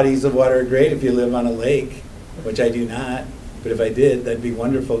 Natural bodies of water are great if you live on a lake, which I do not. But if I did, that'd be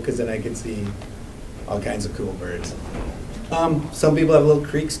wonderful, because then I could see all kinds of cool birds. Some people have little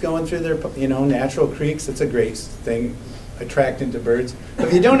creeks going through their, natural creeks. It's a great thing, attracting to birds.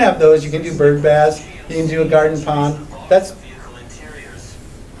 If you don't have those, you can do bird baths. You can do a garden pond. That's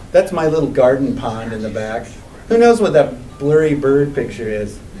my little garden pond in the back. Who knows what that blurry bird picture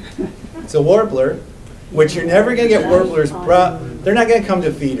is? It's a warbler, which you're never going to get warblers. They're not going to come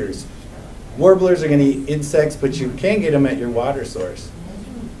to feeders. Warblers are going to eat insects, but you can get them at your water source.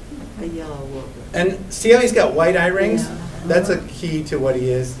 A yellow warbler. And see how he's got white eye rings? That's a key to what he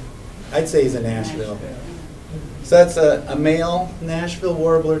is. I'd say he's a Nashville. So that's a male Nashville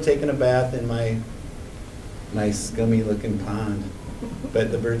warbler taking a bath in my nice scummy looking pond.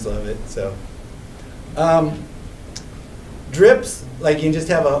 But the birds love it. So drips, like you can just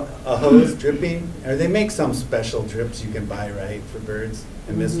have a hose dripping, or they make some special drips you can buy, right, for birds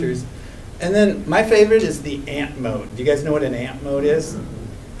and misters. And then my favorite is the ant moat. Do you guys know what an ant moat is?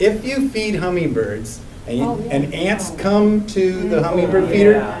 If you feed hummingbirds and ants come to the hummingbird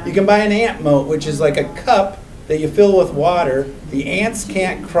feeder, you can buy an ant moat, which is like a cup that you fill with water. The ants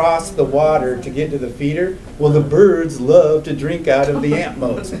can't cross the water to get to the feeder. Well, the birds love to drink out of the ant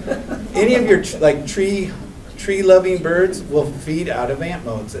moats. Any of your tree-loving birds will feed out of ant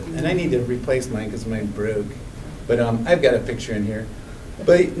moats. And I need to replace mine because mine broke. But I've got a picture in here.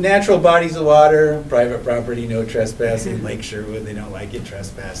 But natural bodies of water, private property, no trespassing. Lake Sherwood, they don't like you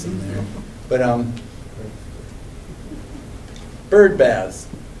trespassing there. But bird baths.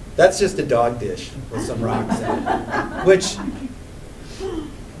 That's just a dog dish with some rocks in it. Which,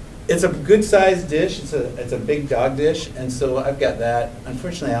 it's a good sized dish. It's a big dog dish. And so I've got that.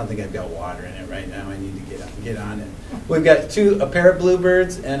 Unfortunately, I don't think I've got water in it right now. I need to get on it. We've got a pair of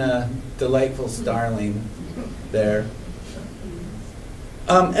bluebirds and a delightful starling there.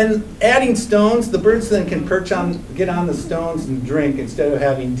 And adding stones, the birds then can get on the stones and drink instead of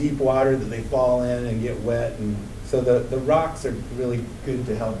having deep water that they fall in and get wet. And so the rocks are really good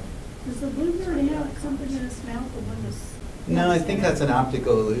to help. Does the bluebird have something in his mouth that when this? No, I think that's an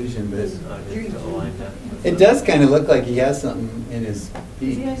optical illusion, but it does kind of look like he has something in his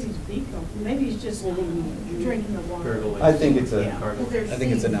beak. He has his beak open. Maybe he's just drinking the water. I think it's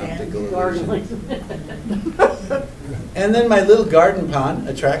an optical illusion. And then my little garden pond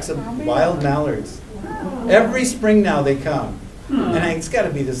attracts wild mallards. Every spring now they come, and it's got to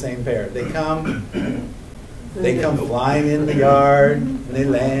be the same pair. They come flying in the yard, and they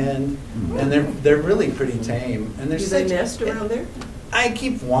land, and they're really pretty tame. And Do they nest around there? I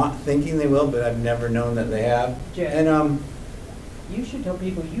keep thinking they will, but I've never known that they have. Jeff. And You should tell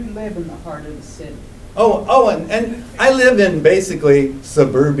people you live in the heart of the city. And I live in basically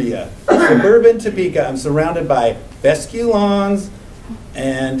suburbia, suburban Topeka. I'm surrounded by fescue lawns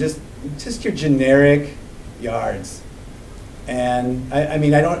and just your generic yards. And I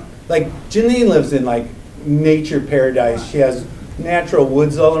mean, I don't, like, Janine lives in like nature paradise. She has natural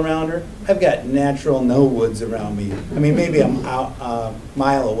woods all around her. I've got natural no woods around me. I mean, maybe a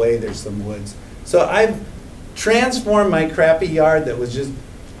mile away there's some woods. So I've transformed my crappy yard that was just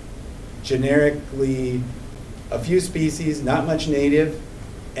generically a few species, not much native,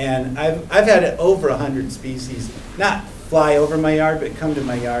 and I've had over 100 species not fly over my yard, but come to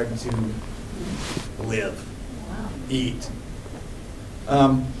my yard to live, eat.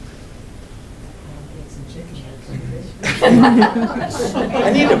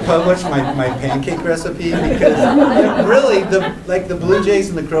 I need to publish my pancake recipe because really, the blue jays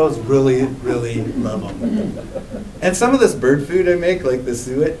and the crows really love them. And some of this bird food I make, like the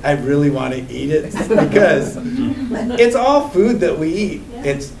suet, I really want to eat it because it's all food that we eat.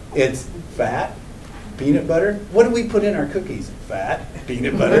 It's fat, peanut butter. What do we put in our cookies? Fat,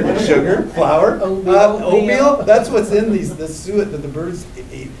 peanut butter, sugar, flour, oatmeal. That's what's in the suet that the birds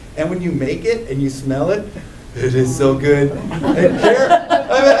eat. And when you make it and you smell it, it is so good. And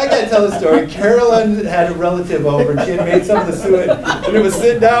I gotta tell the story. Carolyn had a relative over, and she had made some of the suet, and it was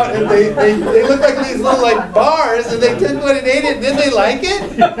sitting out, and they looked like these little like bars, and they took one and ate it. Did they like it?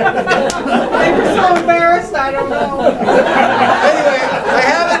 They were so embarrassed, I don't know. Anyway, I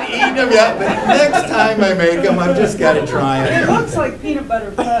haven't eaten them yet, but next time I make them, I've just got to try It them. looks like peanut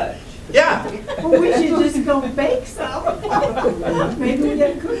butter fudge. Yeah. Well, we should just go bake some. Maybe we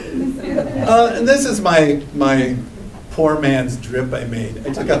get cookies. And this is my poor man's drip I made.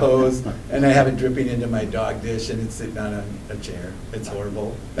 I took a hose and I have it dripping into my dog dish, and it's sitting on a chair. It's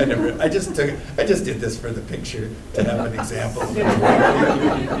horrible. I just did this for the picture to have an example.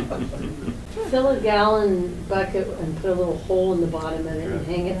 Fill a gallon bucket and put a little hole in the bottom of it and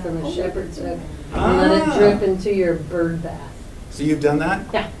hang it from a shepherd's hook and let it drip into your bird bath. So you've done that?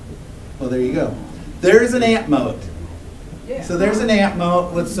 Yeah. Well, there you go. There's an ant moat. So there's an ant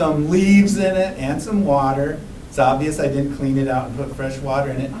moat with some leaves in it and some water. It's obvious I didn't clean it out and put fresh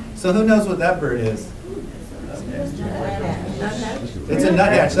water in it. So who knows what that bird is? It's a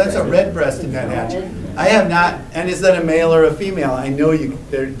nuthatch. That's a red-breasted nuthatch. I have not. And is that a male or a female? I know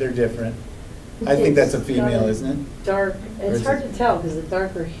they're different. I think that's a female, isn't it? Dark. It's hard to tell because the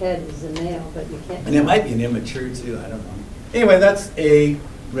darker head is a male, but you can't. And it might be an immature too. I don't know. Anyway, that's a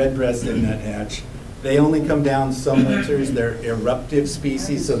red-breasted nuthatch. They only come down some winters. They're eruptive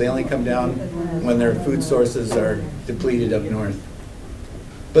species, so they only come down when their food sources are depleted up north.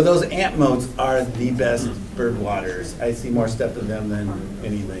 But those ant moats are the best bird waters. I see more stuff in them than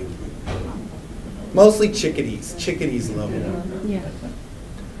anything. Mostly chickadees. Chickadees love them.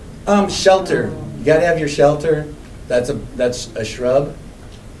 Yeah. Shelter. You gotta have your shelter. That's a shrub.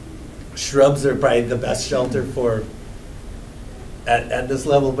 Shrubs are probably the best shelter for at this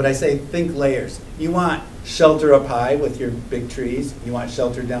level, but I say think layers. You want shelter up high with your big trees. You want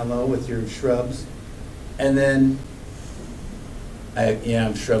shelter down low with your shrubs. And then,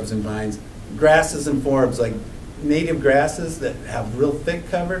 shrubs and vines. Grasses and forbs, like native grasses that have real thick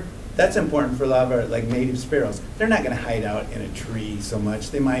cover. That's important for a lot of our like native sparrows. They're not going to hide out in a tree so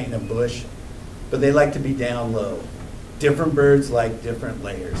much. They might in a bush, but they like to be down low. Different birds like different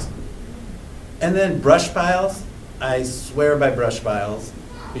layers. And then brush piles. I swear by brush piles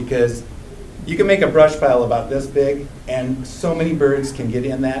because you can make a brush pile about this big and so many birds can get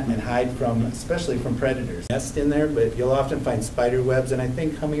in that and hide from, especially from predators. Nest in there, but you'll often find spider webs, and I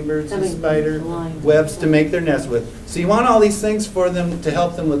think hummingbirds use spider webs to make their nest with. So you want all these things for them to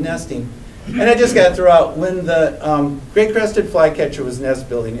help them with nesting. And I just got to throw out, when the great crested flycatcher was nest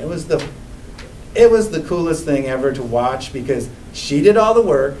building, it was the it was the coolest thing ever to watch because she did all the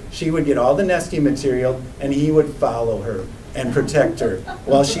work, she would get all the nesting material, and he would follow her and protect her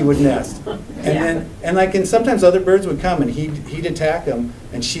while she would nest. And sometimes other birds would come and he'd attack them,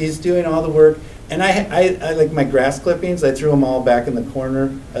 and she's doing all the work. And I like my grass clippings, I threw them all back in the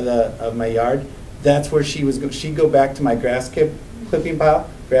corner of my yard. That's where she'd go back to my grass clipping pile,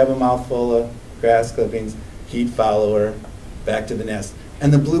 grab a mouthful of grass clippings, he'd follow her back to the nest.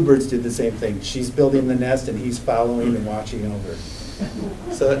 And the bluebirds did the same thing. She's building the nest and he's following and watching over.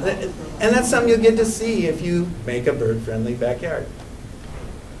 So, and that's something you'll get to see if you make a bird-friendly backyard.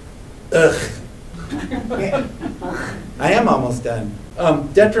 Ugh. I am almost done.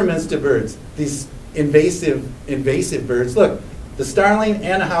 Detriments to birds. These invasive birds. Look, the starling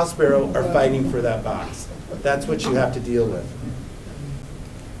and a house sparrow are fighting for that box. That's what you have to deal with.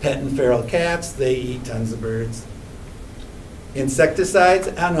 Pet and feral cats, they eat tons of birds. Insecticides,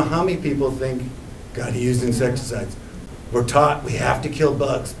 I don't know how many people think, gotta use insecticides. We're taught we have to kill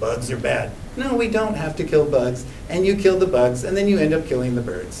bugs. Bugs are bad. No, we don't have to kill bugs. And you kill the bugs, and then you end up killing the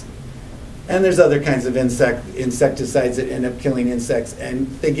birds. And there's other kinds of insecticides that end up killing insects, and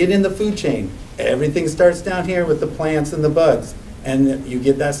they get in the food chain. Everything starts down here with the plants and the bugs. And you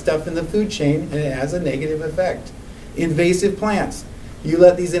get that stuff in the food chain, and it has a negative effect. Invasive plants. You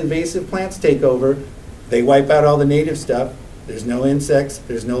let these invasive plants take over, they wipe out all the native stuff. There's no insects,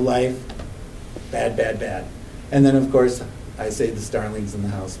 there's no life. Bad, bad, bad. And then, of course, I say the starlings and the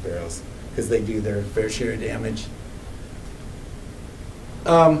house sparrows, because they do their fair share of damage.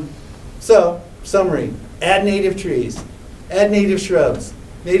 So, summary. Add native trees. Add native shrubs.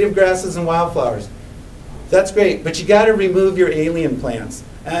 Native grasses and wildflowers. That's great, but you got to remove your alien plants.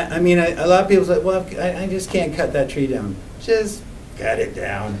 I mean, a lot of people say, well, I just can't cut that tree down. Just cut it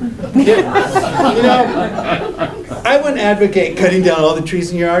down. You know, I wouldn't advocate cutting down all the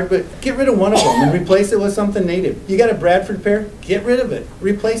trees in your yard, but get rid of one of them and replace it with something native. You got a Bradford pear? Get rid of it.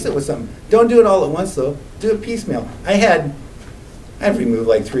 Replace it with something. Don't do it all at once, though. Do it piecemeal. I've removed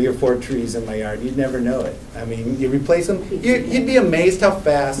like 3 or 4 trees in my yard. You'd never know it. I mean, you replace them. You'd be amazed how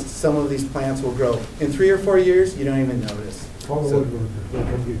fast some of these plants will grow. In 3 or 4 years, you don't even notice. Call the woodworker. They'll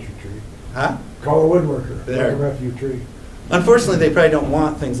come get your tree. Huh? Call a woodworker. There. They'll your tree. Unfortunately, they probably don't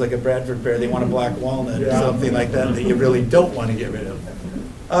want things like a Bradford pear. They want a black walnut or something like that you really don't want to get rid of.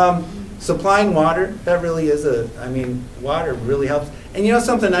 Supplying water, that really is water really helps. And you know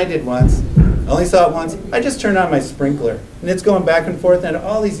something I did once? I only saw it once. I just turned on my sprinkler, and it's going back and forth, and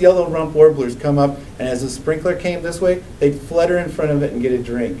all these yellow rump warblers come up, and as the sprinkler came this way, they'd flutter in front of it and get a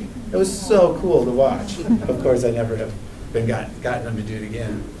drink. It was so cool to watch. Of course, I never have been gotten them to do it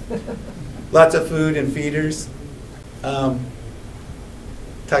again. Lots of food and feeders. Talking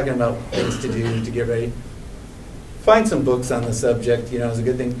about things to do to get ready. Find some books on the subject, is a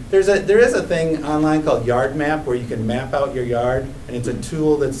good thing. There is a thing online called Yard Map where you can map out your yard, and it's a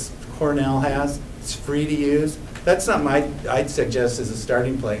tool that Cornell has. It's free to use. That's something I'd suggest as a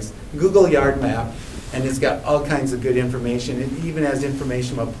starting place. Google Yard Map, and it's got all kinds of good information. It even has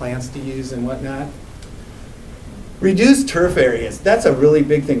information about plants to use and whatnot. Reduce turf areas. That's a really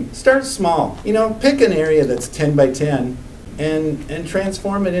big thing. Start small. Pick an area that's 10 by 10 and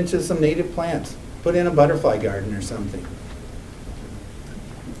transform it into some native plants. Put in a butterfly garden or something.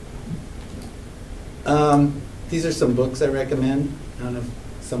 These are some books I recommend. I don't know if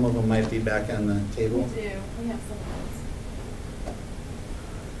some of them might be back on the table. We do. We have some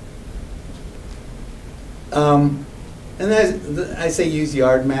of those. And I say use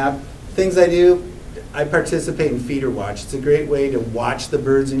Yard Map. Things I do, I participate in Feeder Watch. It's a great way to watch the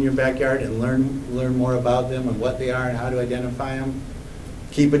birds in your backyard and learn more about them and what they are and how to identify them.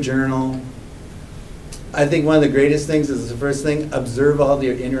 Keep a journal. I think one of the greatest things is the first thing, observe all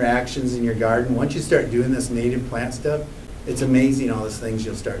your interactions in your garden. Once you start doing this native plant stuff, it's amazing all these things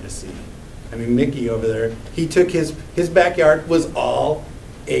you'll start to see. I mean, Mickey over there, he took his backyard was all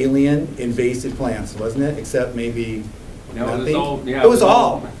alien invasive plants, wasn't it? Except maybe nothing. It was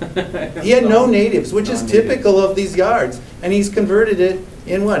all. He had no natives, which is typical of these yards. And he's converted it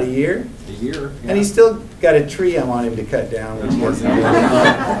in what, a year? A year. Yeah. And he's still got a tree I want him to cut down, which he hasn't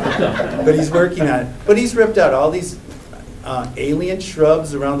done. But he's working on it. But he's ripped out all these alien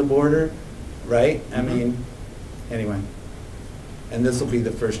shrubs around the border, right? I mean, anyway. And this will be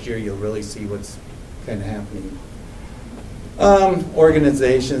the first year you'll really see what's kind of happening.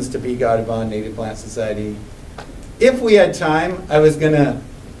 Organizations, Topeka Audubon, Native Plant Society. If we had time, I was going to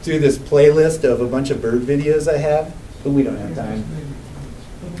do this playlist of a bunch of bird videos I have, but we don't have time.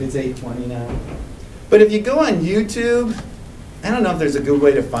 It's 8:20 now. But if you go on YouTube, I don't know if there's a good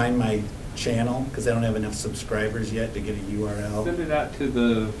way to find my channel, because I don't have enough subscribers yet to get a URL. Send it out to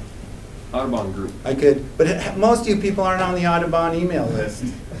the Audubon group. I could, but most of you people aren't on the Audubon email list,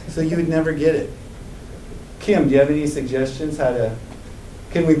 so you would never get it. Kim, do you have any suggestions how to,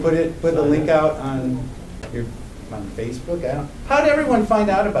 can we put the link out on Facebook? How did everyone find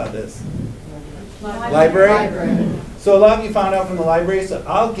out about this? Library? So a lot of you found out from the library, so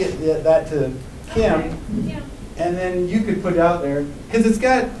I'll get that to Kim, and then you could put it out there, because it's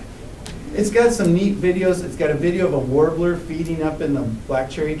got some neat videos. It's got a video of a warbler feeding up in the black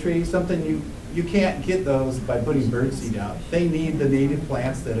cherry tree, something you can't get those by putting birdseed out. They need the native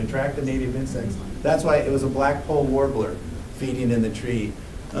plants that attract the native insects. That's why it was a black-polled warbler feeding in the tree.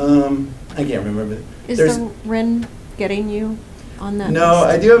 I can't remember. Is the wren getting you on that No, list?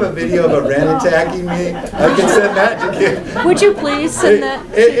 I do have a video of a wren attacking me. I can send that to Kim. Would you please send that?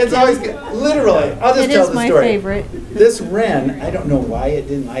 It's always good. Literally, I'll just tell the story. It is my favorite. This wren, I don't know why it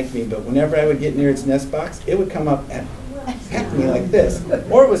didn't like me, but whenever I would get near its nest box, it would come up and peck me like this.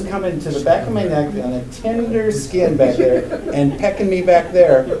 Or it was coming to the back of my neck on a tender skin back there and pecking me back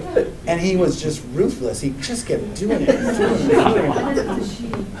there. And he was just ruthless. He just kept doing it.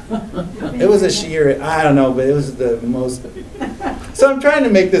 It was a she, or I don't know, but it was the most. So I'm trying to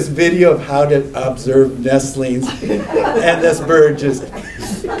make this video of how to observe nestlings, and this bird just.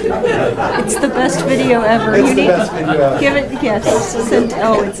 It's the best video ever. It's the best video ever. Give it, yes.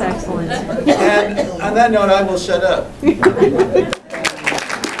 Oh, it's excellent. And on that note, I will shut up. And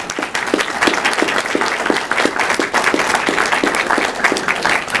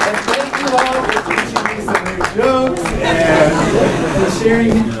thank you all for teaching me some new jokes and for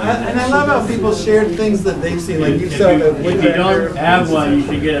sharing. And I love how people shared things that they've seen. Like you saw the If you don't have one, you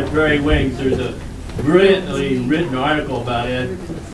should get a prairie wings. There's a brilliantly written article about it.